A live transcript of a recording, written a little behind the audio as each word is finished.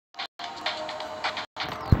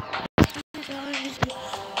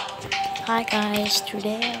Hi guys,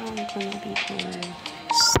 today I'm gonna be playing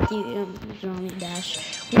Zombie Dash.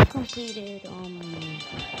 We've completed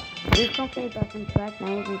that in track. Now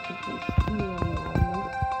we're going to play Steam Island.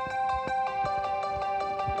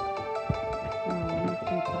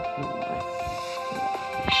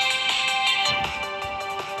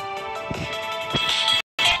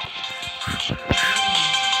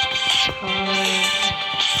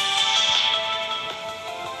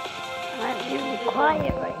 I'm really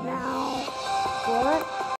quiet right now. What?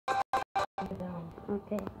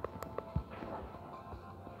 Okay.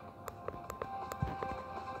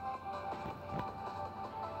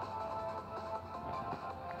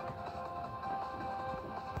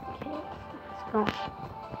 Let's go.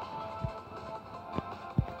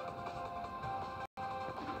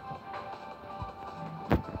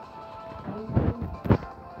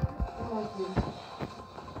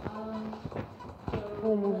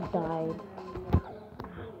 Almost died.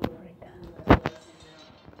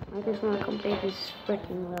 I just want to complete this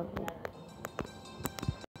freaking level.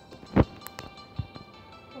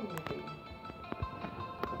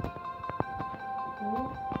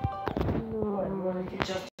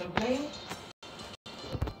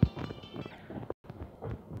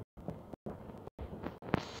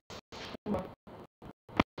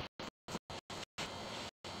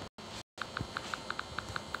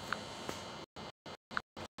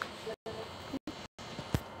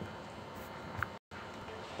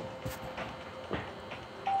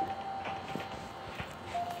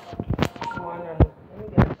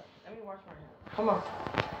 Come on.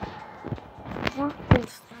 What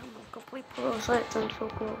this time? A complete those lights. I'm so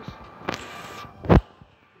close.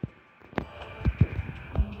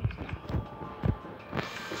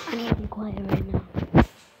 I need to be quiet right now.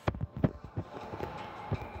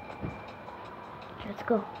 Let's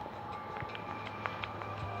go.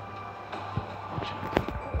 I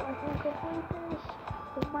can complete this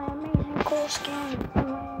with my amazing cool skin and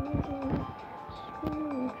my amazing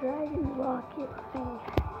dragon rocket thing.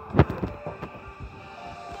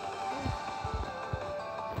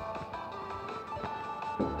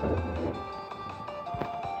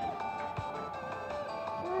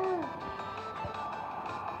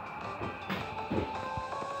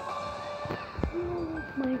 Oh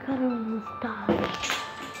my god, I almost died.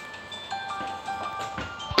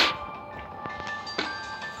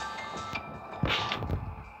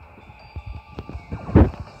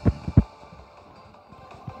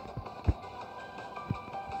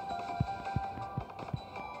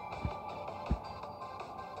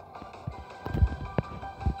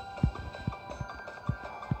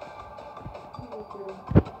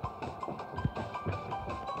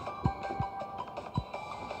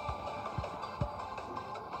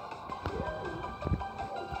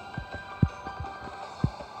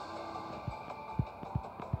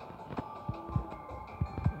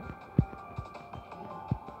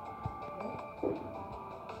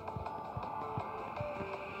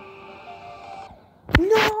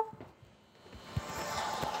 No!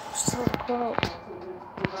 So close.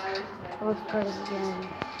 Let's try this again.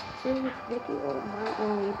 This video might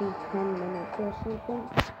only be 10 minutes or something.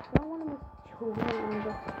 I don't want to make too long,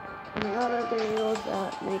 but my other videos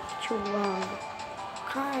that make too long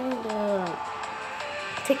kinda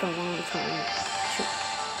take a long time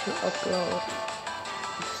to upload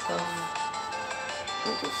and stuff. I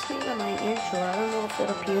just see that my intro, I don't know if it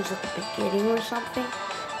appears at the beginning or something,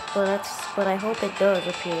 but I hope it does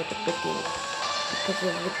appear at the beginning. Because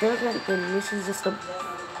if it doesn't, then this is just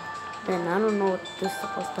then I don't know what this is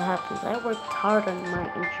supposed to happen. I worked hard on my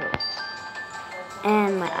intro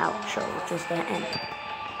and my outro, which is the end.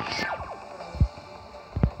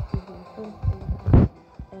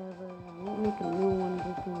 I won't make a new one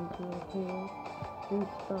just into here and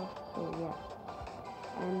stuff, so yeah.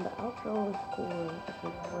 And the outro is cool, it's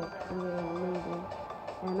like really amazing.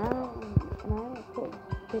 And I don't put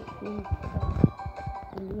 15 stuff.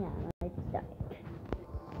 And yeah, I just died.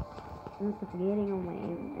 I'm forgetting on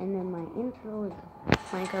and then my intro is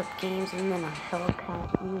Minecraft games, and then a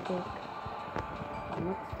Hellcat music. And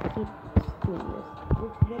let's keep doing this.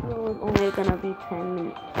 This video is only gonna be 10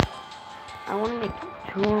 minutes. I won't make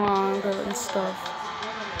it too long and stuff.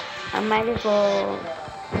 I might as well,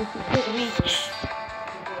 if we could reach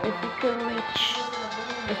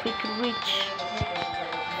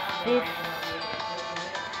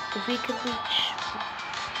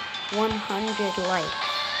 100 likes,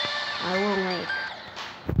 I will make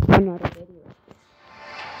another video.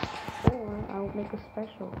 Or I will make a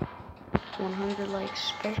special 100 likes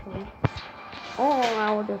special. Or I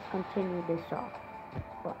will just continue this off,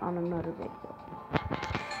 but on another video.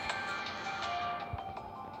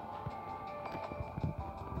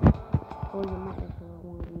 Or you might as well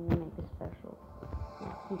want me to make a special.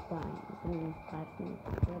 Now keep dying. It's only 5 minutes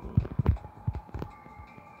already.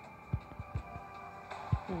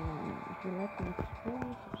 And if you like my skin,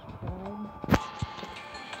 subscribe.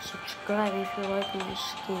 Subscribe if you like my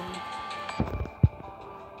skin.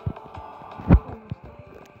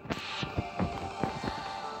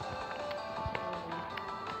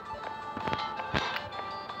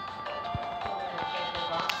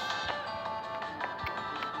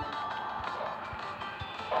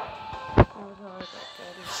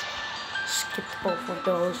 Skipped both of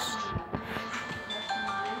those.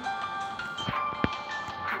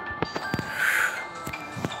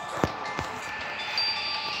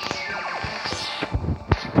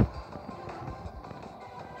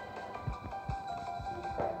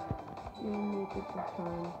 We'll make it this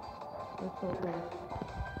time. Let's hope that.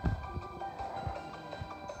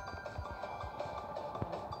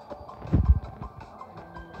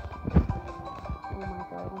 Oh my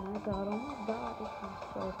god, oh my god, oh my god, this is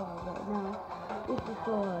so hard right now. This is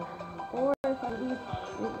so hard.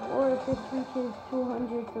 Or if it reaches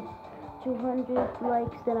 200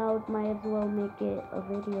 likes, then I might as well make it a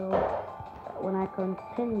video when I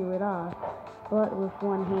continue it off, but with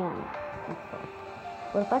one hand and stuff.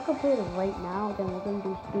 But if I complete it right now, then we're gonna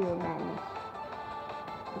do Steel Madness.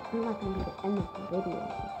 It's not gonna be the end of the video.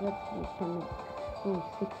 It's just 10 minutes. It's only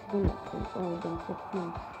 6 minutes, and it's only been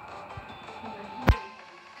 15.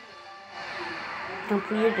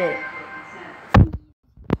 Completed it.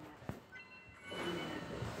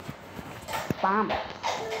 Bam.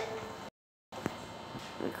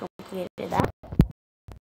 We completed that.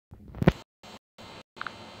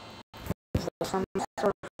 Some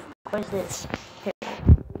sort of, what is this? Here.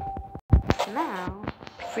 Now,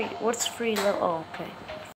 free. What's free? Oh, okay.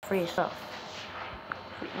 Free stuff.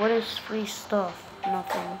 What is free stuff?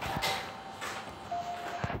 Nothing.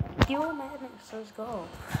 Steel Madness. Let's go.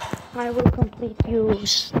 I will complete you,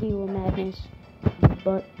 Steel Madness,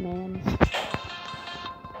 but man.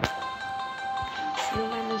 Steel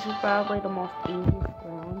Madness is probably the most easiest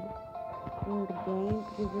round in the game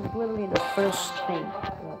because it's literally the first thing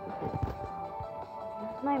throughout the game.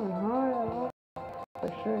 It's not even hard at all, for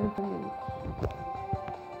sure for me.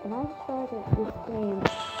 And I started this game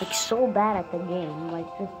like so bad at the game, like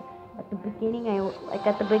just at the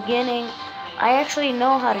beginning. I actually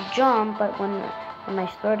know how to jump, but when I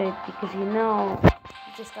started, because you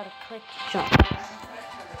just gotta click to jump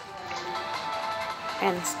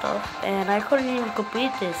and stuff, and I couldn't even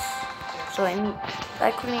complete this. So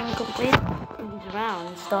I couldn't even complete these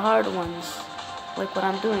rounds, the hard ones, like what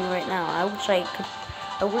I'm doing right now. I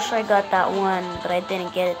wish I got that one, but I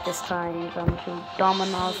didn't get it this time. I'm too dumb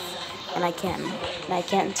enough, and I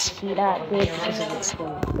can't see that good because of this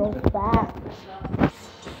game. So fast.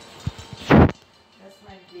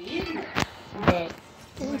 Dead.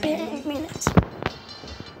 8 minutes. If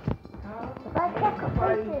I can't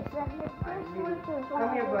complete this, then his first workers. Come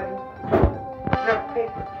here, buddy. No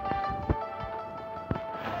paper.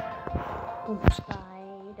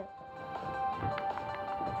 Inside.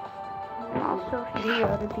 Also, if you hear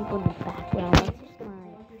other people in the background,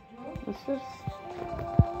 this is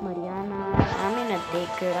Mariana. I'm in a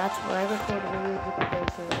daycare. That's why I record videos with the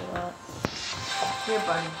daycare a lot. Here,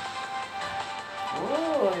 buddy.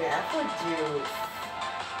 Ooh, apple juice.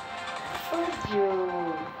 Apple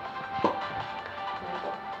juice.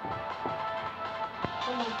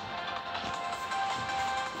 Come on.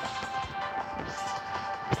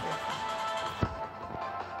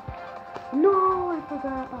 No, I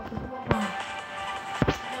forgot about this.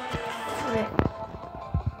 Okay.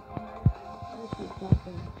 This is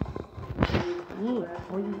nothing. Yeah,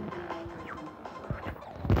 boy.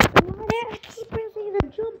 I keep pressing the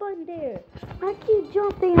jump button there. I keep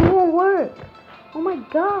jumping, it won't work. Oh my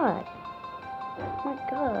god. Oh my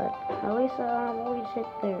god. At least I'm always hit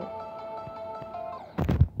there.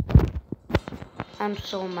 I'm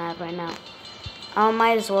so mad right now. I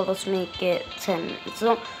might as well just make it 10.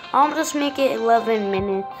 I'll just make it 11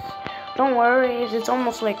 minutes. Don't worry, it's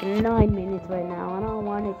almost like 9 minutes right now, and I don't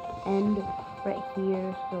want it to end right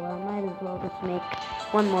here, so I might as well just make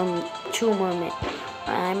 2 more minutes.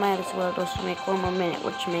 I might as well just make 1 more minute,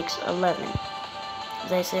 which makes 11.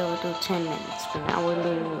 As I say, we'll do 10 minutes, but now we're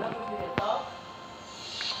literally.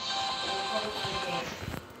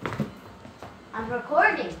 I'm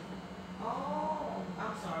recording. Oh,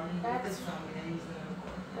 I'm sorry. That's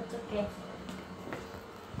okay.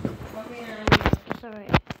 Sorry,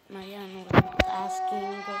 Mariana was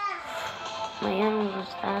asking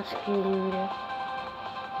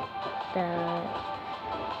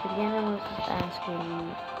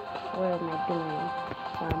what am I doing?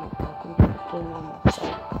 So I'm talking to the game on my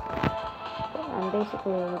phone. I'm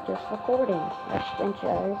basically just recording.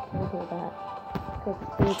 Eventually, I will do that. Because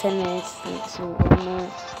it's been 10 minutes and so one more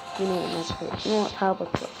minute and that's it. You know what? How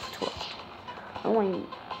about 12? I want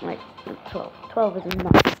like 12. 12 is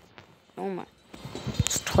enough. Oh my.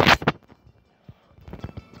 It's 12.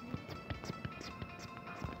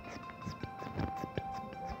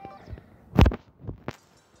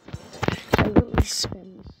 I really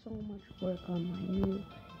spend so much work on my new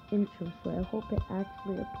intro, so I hope it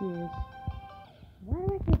actually appears. Why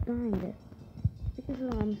do I keep dying this? Because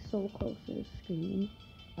I'm so close to the screen,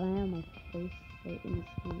 and I have my face right in the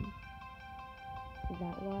screen. Is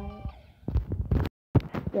that why?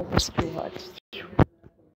 Yeah, it's too hard. It's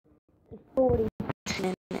 40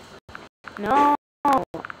 minutes. No!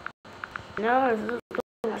 No, this is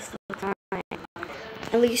a waste of time.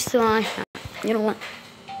 At least I have. You know what?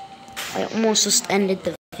 I almost just ended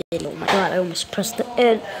the video. Oh my god, I almost pressed the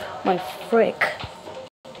end. My frick.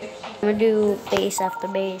 I'm gonna do base after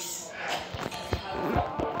base.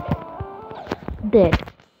 Dead.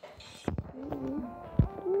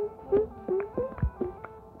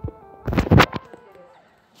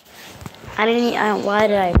 Why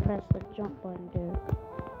did I press the jump button there?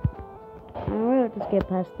 I'm gonna just get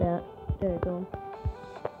past that. There we go.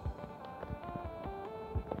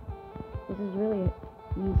 This is really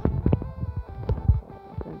easy.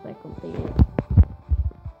 Since I completed.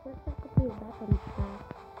 Since I completed back on track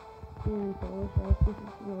and delicious, this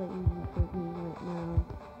is really easy for me right now.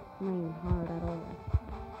 Not even hard at all.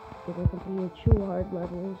 Because I completed 2 hard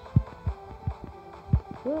levels.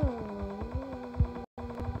 Whoa.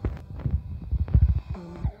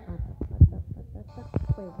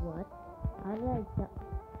 Wait, what? How did I get?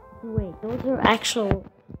 Wait, those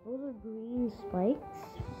are green spikes?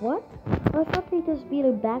 What? I thought they just be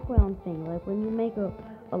the background thing. Like when you make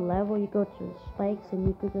a level, you go to the spikes and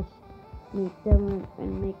you could just make them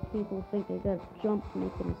and make people think they gotta jump,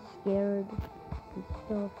 make them scared and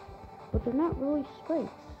stuff. But they're not really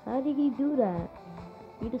spikes. How did he do that?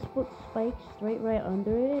 You just put spikes straight right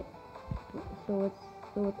under it, so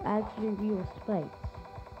it's actually real spikes.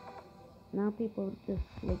 Now people just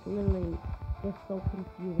like literally just so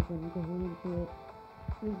confused and go into it.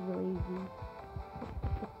 It's really easy.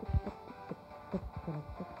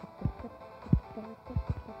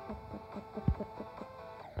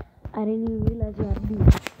 I didn't even realize you had to do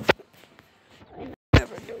that. I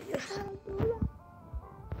never knew you had to do that.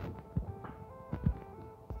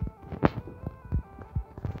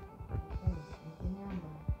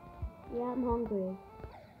 Yeah, I'm hungry.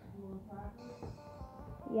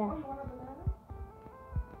 Yeah.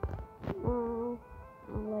 Oh,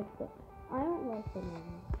 I don't like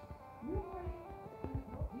bananas.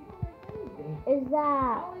 Is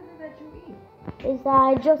that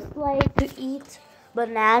I just like to eat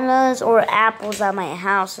bananas or apples at my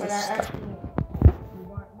house and stuff. You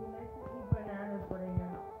like to eat bananas, but in your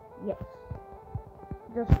house? Yes.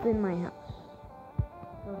 Just in my house.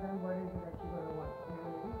 So then what is it that you're gonna want to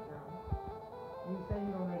eat now? You say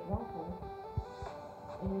you don't like waffles,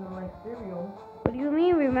 and you don't like cereal. What do you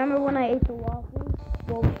mean? Remember when I ate the waffles?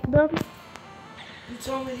 Both of them? You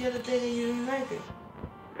told me the other day that you didn't like it.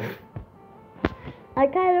 I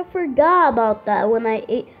kind of forgot about that when I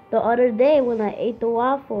ate the other day when I ate the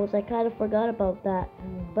waffles. I kind of forgot about that.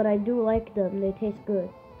 But I do like them. They taste good.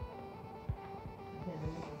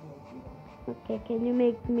 Okay, can you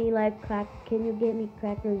make me like can you get me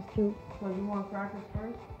crackers too? So you want crackers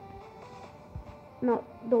first? No,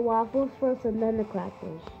 the waffles first and then the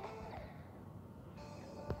crackers.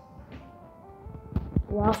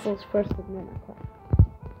 Waffles first and then the crackers.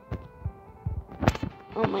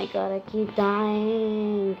 Oh my god, I keep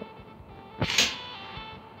dying.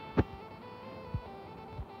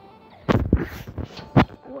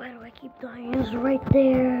 Why do I keep dying? It's right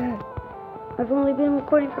there. I've only been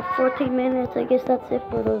recording for 14 minutes. I guess that's it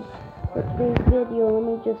for today's video. Let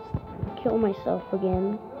me just kill myself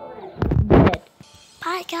again. Dead.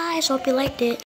 Bye guys, hope you liked it.